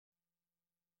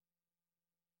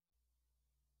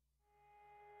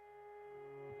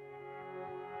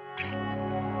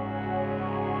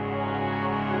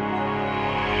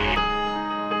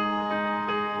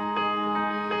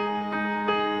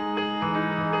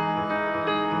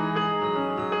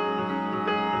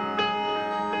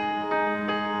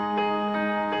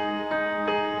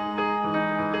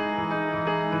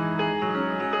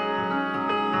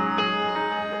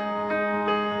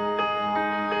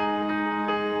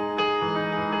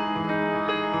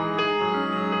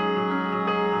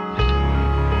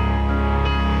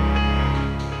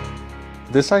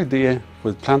This idea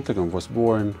with Plantagon was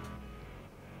born,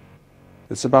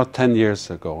 it's about 10 years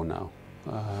ago now.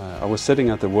 I was sitting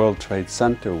at the World Trade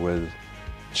Center with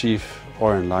Chief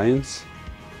Oren Lyons.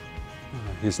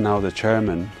 He's now the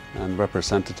chairman and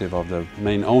representative of the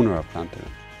main owner of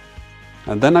Plantagon.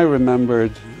 And then I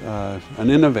remembered an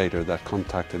innovator that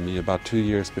contacted me about 2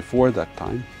 years before that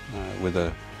time with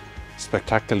a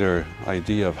spectacular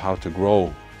idea of how to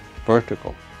grow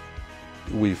vertical.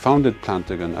 We founded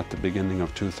Plantagon at the beginning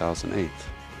of 2008.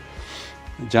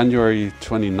 January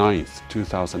 29th,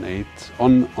 2008,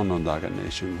 on Onondaga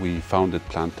Nation, we founded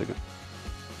Plantagon.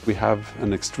 We have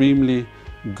an extremely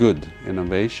good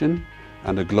innovation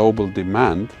and a global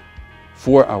demand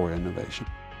for our innovation.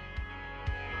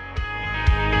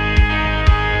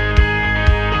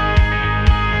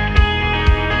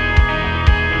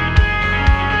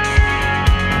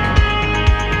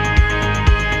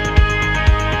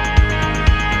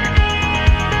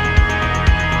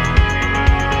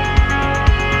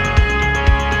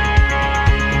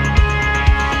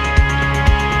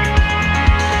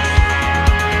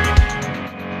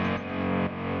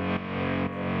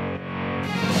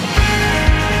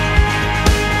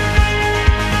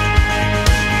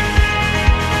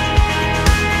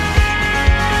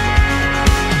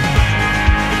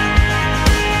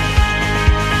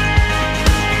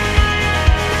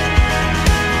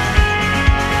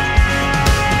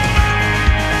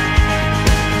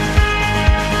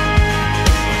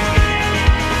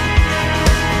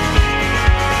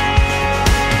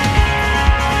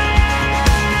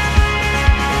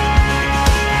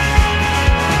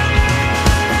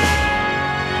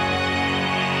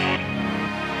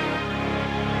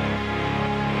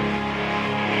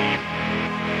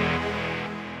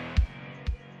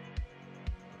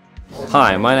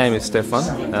 Hi, my name is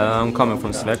Stefan. I'm coming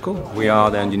from Sweco. We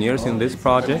are the engineers in this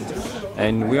project,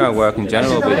 and we are working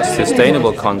generally with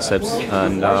sustainable concepts.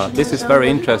 And this is very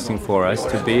interesting for us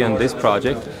to be in this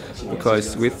project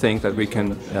because we think that we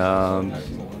can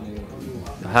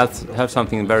have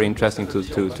something very interesting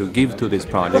to give to this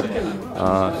project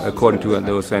according to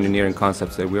those engineering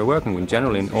concepts that we are working with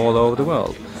generally all over the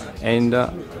world. And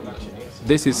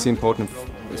this is important,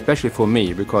 especially for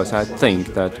me, because I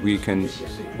think that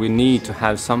we need to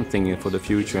have something for the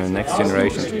future and next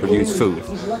generation to produce food.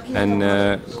 And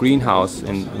greenhouse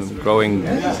and growing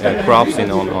crops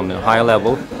on a high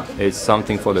level is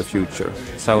something for the future.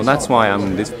 So that's why I'm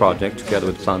in this project together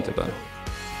with Plantagon.